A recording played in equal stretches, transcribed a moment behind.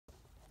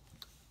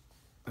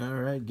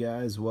Alright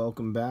guys,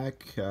 welcome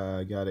back.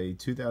 I got a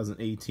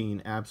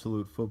 2018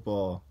 Absolute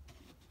Football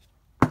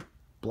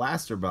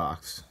Blaster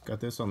Box. Got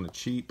this on the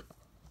cheap.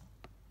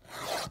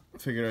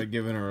 Figured I'd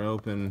give it an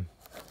open.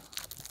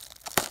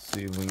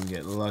 See if we can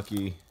get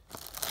lucky.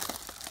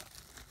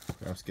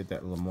 Perhaps get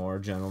that Lamar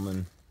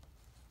gentleman.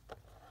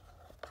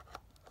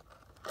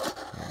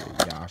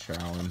 Maybe Josh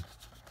Allen.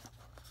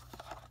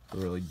 We're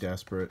really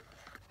desperate.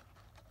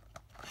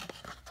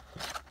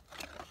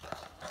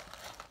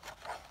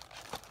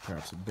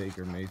 Perhaps a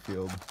Baker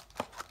Mayfield.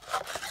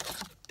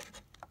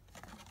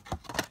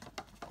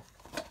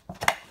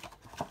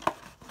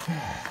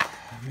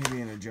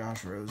 Maybe in a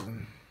Josh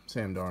Rosen.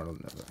 Sam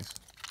Darnold, no thanks.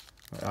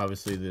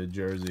 Obviously the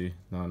jersey,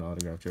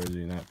 non-autographed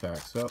jersey in that pack.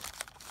 So,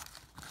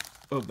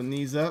 open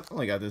these up.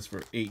 Only got this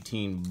for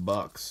 18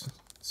 bucks.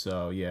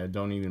 So, yeah,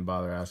 don't even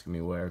bother asking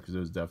me where, because it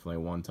was definitely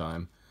a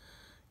one-time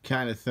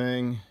kind of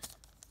thing.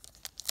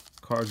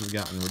 Cards have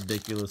gotten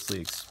ridiculously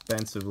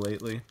expensive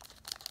lately.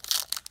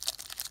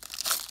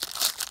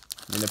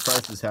 I mean, the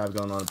prices have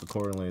gone up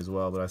accordingly as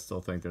well, but I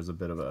still think there's a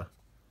bit of a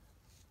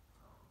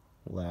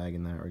lag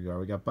in that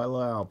regard. We got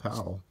Bilal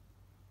Powell,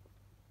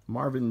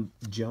 Marvin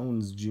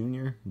Jones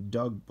Jr.,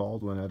 Doug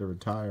Baldwin had to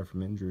retire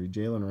from injury,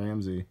 Jalen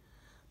Ramsey,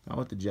 not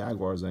with the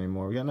Jaguars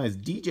anymore. We got nice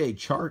DJ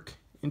Chark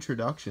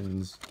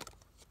introductions.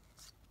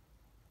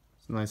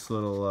 It's a nice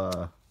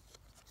little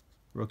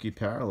rookie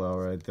parallel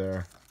right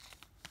there.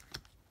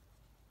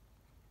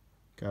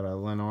 Got a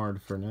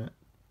Leonard Fournette,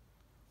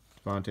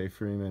 Devontae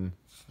Freeman,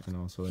 and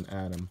also an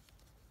Adam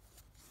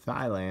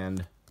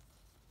Thielen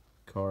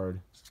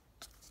card.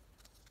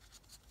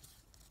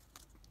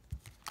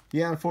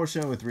 Yeah,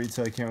 unfortunately with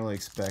retail, you can't really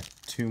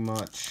expect too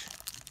much.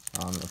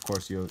 Of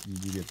course, you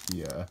get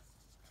the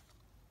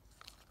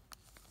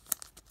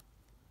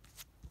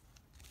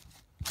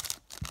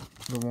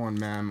one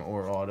mem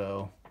or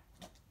auto.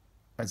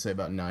 I'd say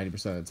about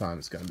 90% of the time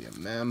it's going to be a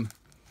mem.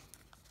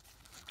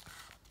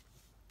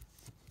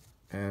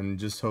 And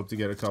just hope to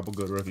get a couple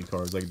good rookie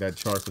cards. Like that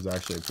Chark was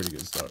actually a pretty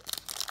good start.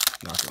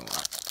 Not going to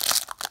lie.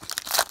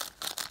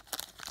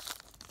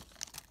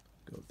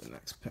 Go with the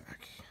next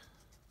pack.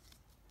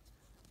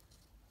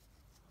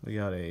 We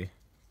got a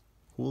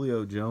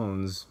Julio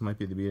Jones. Might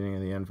be the beginning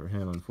of the end for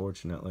him,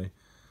 unfortunately.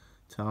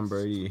 Tom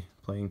Brady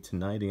playing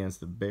tonight against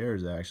the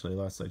Bears, actually.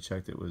 Last I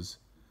checked, it was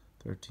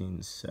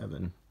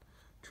 13-7.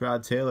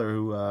 Tyrod Taylor,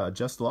 who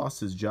just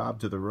lost his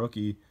job to the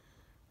rookie.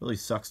 Really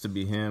sucks to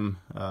be him.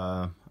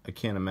 I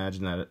can't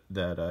imagine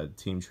that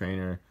team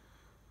trainer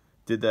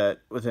did that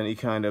with any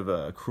kind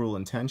of cruel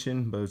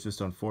intention, but it was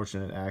just an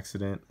unfortunate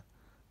accident.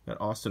 Got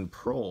Austin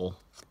Prohl.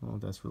 I don't know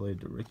if that's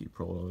related to Ricky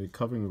Prohl.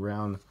 Covering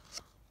around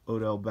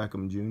Odell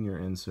Beckham Jr.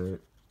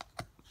 insert.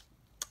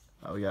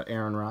 We got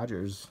Aaron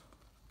Rodgers,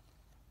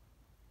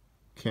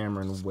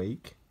 Cameron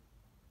Wake,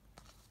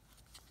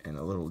 and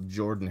a little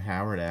Jordan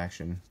Howard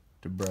action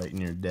to brighten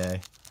your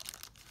day.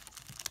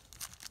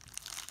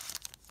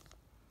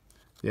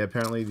 Yeah,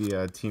 apparently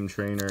the team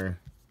trainer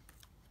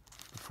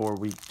before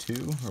week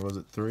 2, or was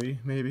it 3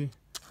 maybe,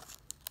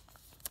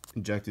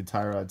 injected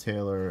Tyrod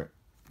Taylor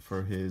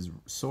for his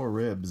sore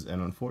ribs,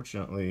 and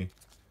unfortunately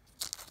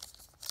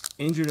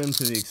injured him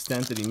to the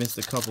extent that he missed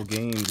a couple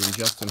games, and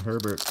Justin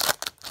Herbert,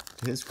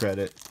 to his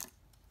credit,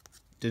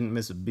 didn't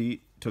miss a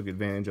beat, took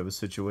advantage of a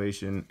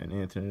situation, and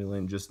Anthony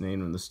Lynn just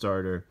named him the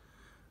starter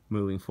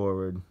moving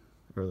forward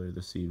earlier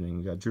this evening.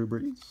 We got Drew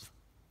Brees.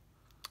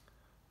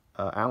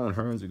 Allen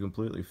Hurns, who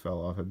completely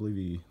fell off. I believe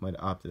he might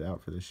have opted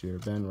out for this year.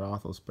 Ben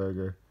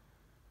Roethlisberger.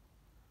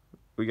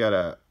 We got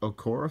a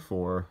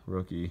Okorafor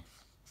rookie.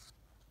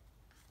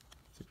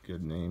 It's a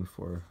good name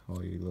for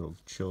all you little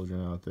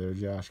children out there.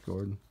 Josh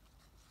Gordon.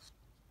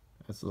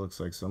 That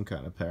looks like some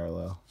kind of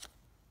parallel.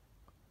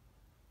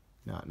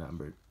 Not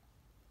numbered.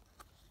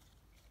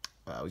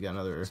 We got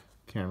another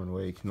Cameron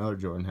Wake, another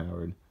Jordan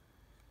Howard,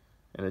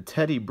 and a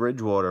Teddy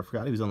Bridgewater. I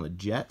forgot he was on the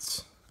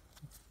Jets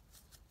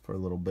for a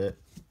little bit.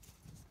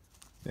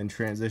 Then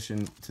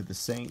transitioned to the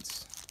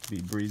Saints to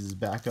be Breeze's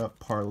backup.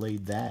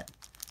 Parlayed that,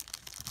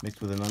 mixed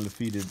with an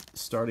undefeated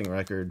starting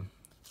record,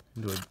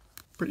 into a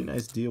pretty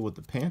nice deal with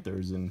the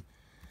Panthers. And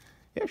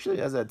he actually,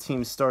 as that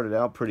team started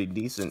out pretty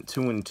decent,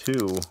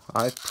 2-2.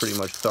 I pretty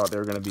much thought they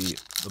were going to be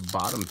the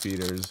bottom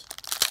feeders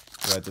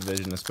of that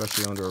division,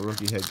 especially under a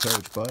rookie head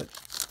coach. But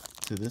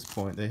to this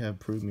point, they have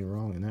proved me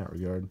wrong in that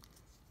regard.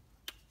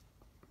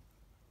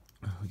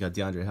 We got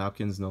DeAndre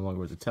Hopkins, no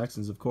longer with the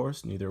Texans, of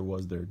course. Neither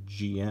was their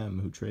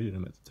GM, who traded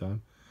him at the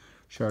time.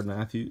 Shard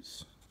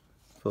Matthews,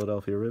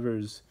 Philadelphia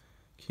Rivers,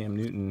 Cam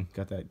Newton,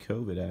 got that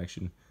COVID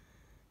action.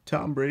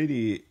 Tom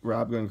Brady,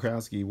 Rob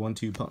Gronkowski,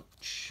 1-2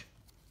 punch.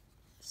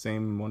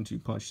 Same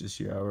 1-2 punch this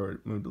year. However,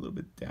 it moved a little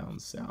bit down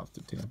south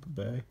to Tampa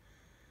Bay.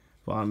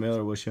 Von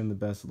Miller, wish him the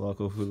best of luck.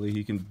 Hopefully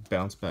he can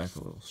bounce back a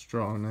little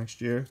strong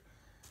next year.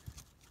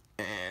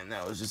 And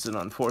that was just an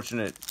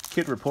unfortunate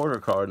Kid Reporter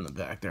card in the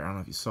back there. I don't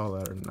know if you saw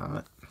that or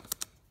not.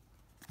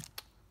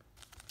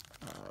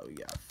 We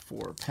got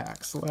 4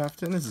 packs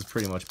left, and this is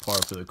pretty much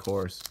par for the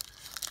course.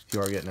 If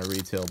you are getting a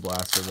retail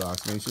blaster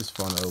box, I mean, it's just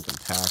fun to open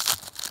packs.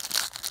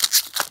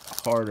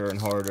 harder and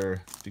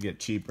harder to get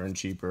cheaper and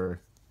cheaper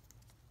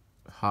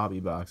hobby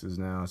boxes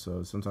now,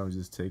 so sometimes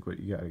you just take what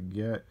you gotta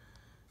get.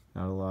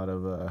 Not a lot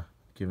of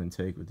give and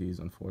take with these,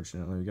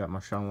 unfortunately. We got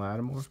Marshawn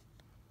Lattimore.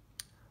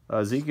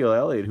 Ezekiel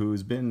Elliott,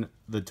 who's been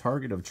the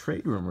target of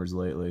trade rumors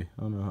lately.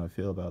 I don't know how I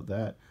feel about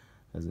that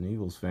as an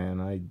Eagles fan.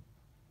 I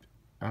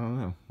don't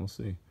know. We'll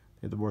see.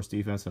 They have the worst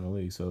defense in the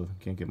league, so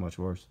can't get much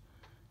worse.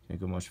 Can't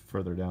go much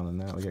further down than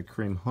that. We got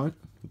Kareem Hunt,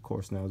 who of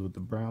course now is with the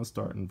Browns,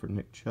 starting for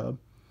Nick Chubb.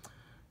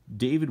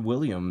 David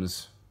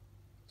Williams,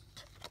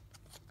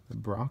 the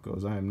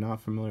Broncos. I am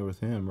not familiar with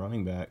him.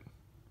 Running back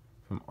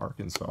from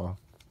Arkansas.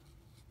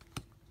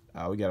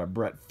 We got a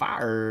Brett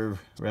Favre,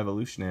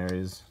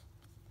 Revolutionaries.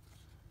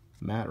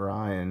 Matt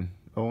Ryan,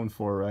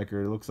 0-4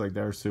 record. It looks like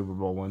their Super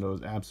Bowl window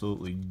is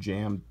absolutely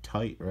jammed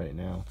tight right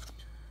now.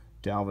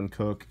 Dalvin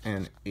Cook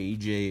and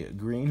AJ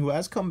Green, who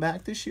has come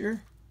back this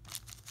year,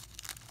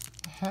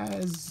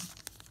 has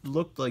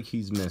looked like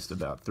he's missed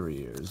about 3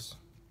 years.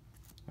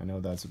 I know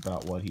that's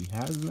about what he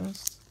has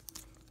missed.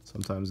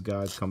 Sometimes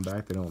guys come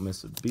back, they don't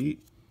miss a beat.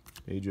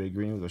 AJ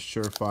Green was a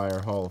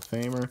surefire Hall of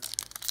Famer.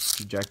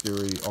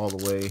 Trajectory all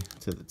the way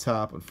to the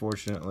top.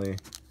 Unfortunately,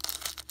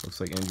 looks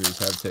like injuries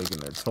have taken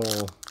their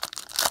toll.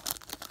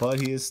 But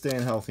he is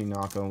staying healthy,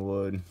 knock on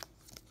wood,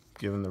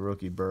 giving the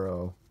rookie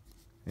Burrow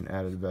an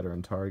added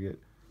veteran target.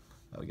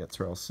 We got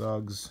Terrell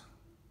Suggs,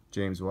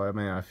 James White.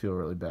 Man, I feel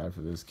really bad for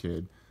this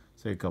kid.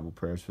 Say a couple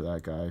prayers for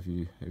that guy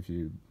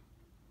if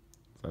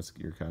that's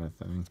your kind of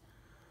thing.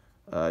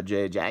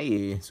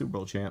 JJ, Super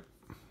Bowl champ.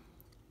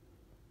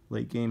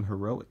 Late game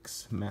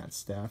heroics, Matt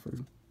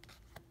Stafford.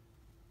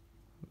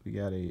 We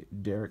got a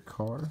Derek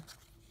Carr,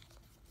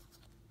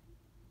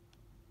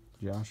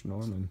 Josh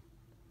Norman,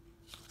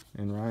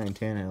 and Ryan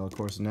Tannehill, of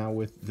course, now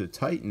with the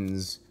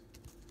Titans,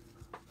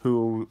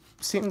 who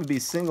seem to be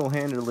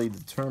single-handedly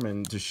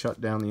determined to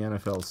shut down the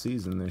NFL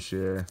season this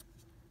year.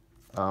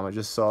 I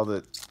just saw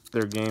that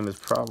their game is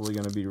probably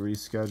going to be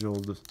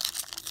rescheduled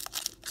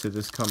to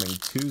this coming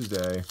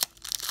Tuesday,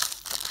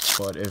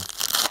 but it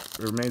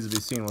remains to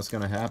be seen what's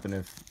going to happen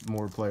if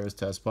more players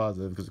test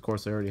positive, because of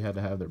course they already had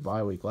to have their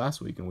bye week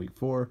last week in week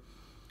 4,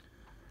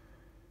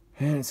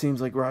 and it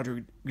seems like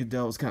Roger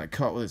Goodell was kind of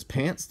caught with his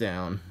pants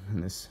down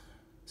in this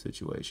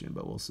situation,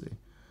 but we'll see.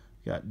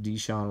 We got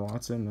Deshaun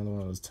Watson, another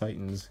one of those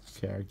Titans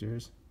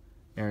characters.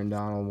 Aaron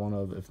Donald, one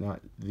of, if not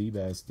the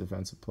best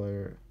defensive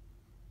player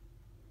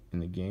in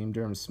the game.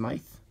 Durham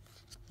Smythe,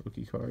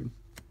 rookie card.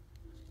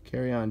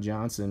 Kerryon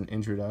Johnson,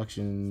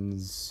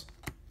 introductions.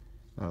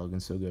 Not looking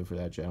so good for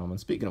that gentleman.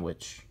 Speaking of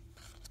which,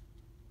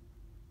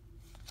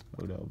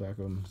 Odell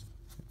Beckham,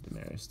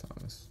 Demaryius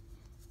Thomas.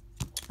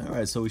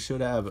 Alright, so we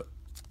should have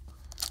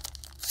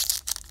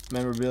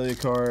memorabilia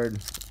card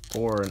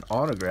or an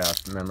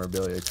autographed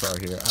memorabilia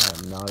card here. I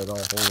am not at all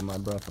holding my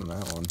breath on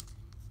that one,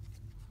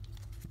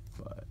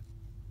 but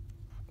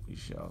we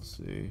shall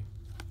see.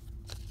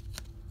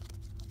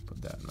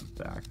 Put that in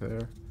the back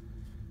there.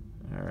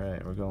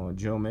 Alright, we're going with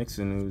Joe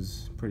Mixon,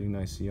 who's a pretty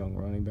nice young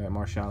running back.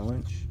 Marshawn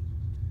Lynch.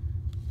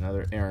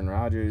 Another Aaron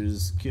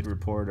Rodgers, Kid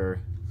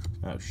Reporter.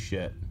 Oh,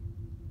 shit.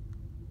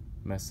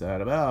 Messed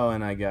that up. Oh,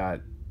 and I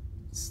got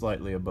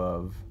slightly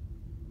above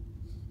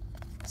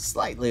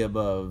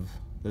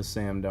the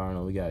Sam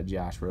Darnold. We got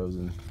Josh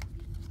Rosen.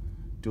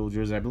 Dual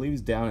jersey. I believe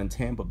he's down in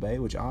Tampa Bay,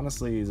 which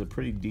honestly is a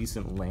pretty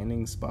decent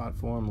landing spot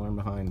for him. Learn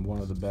behind one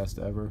of the best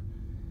ever.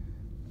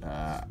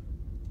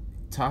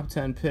 Top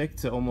 10 pick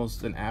to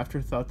almost an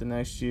afterthought the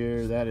next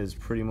year. That is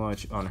pretty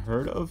much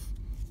unheard of.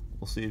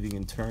 We'll see if he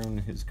can turn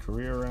his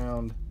career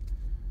around.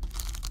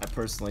 I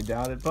personally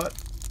doubt it, but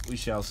we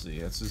shall see.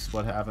 That's just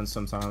what happens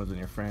sometimes when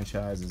your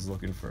franchise is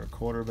looking for a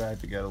quarterback.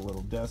 They get a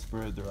little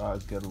desperate, their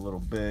eyes get a little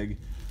big,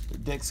 their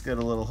dicks get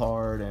a little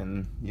hard,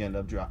 and you end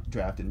up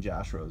drafting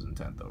Josh Rosen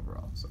 10th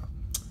overall. So,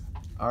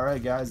 all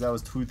right, guys, that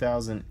was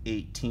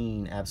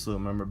 2018 Absolute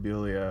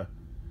Memorabilia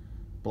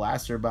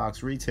Blaster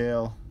Box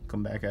Retail.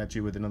 Come back at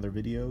you with another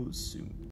video soon.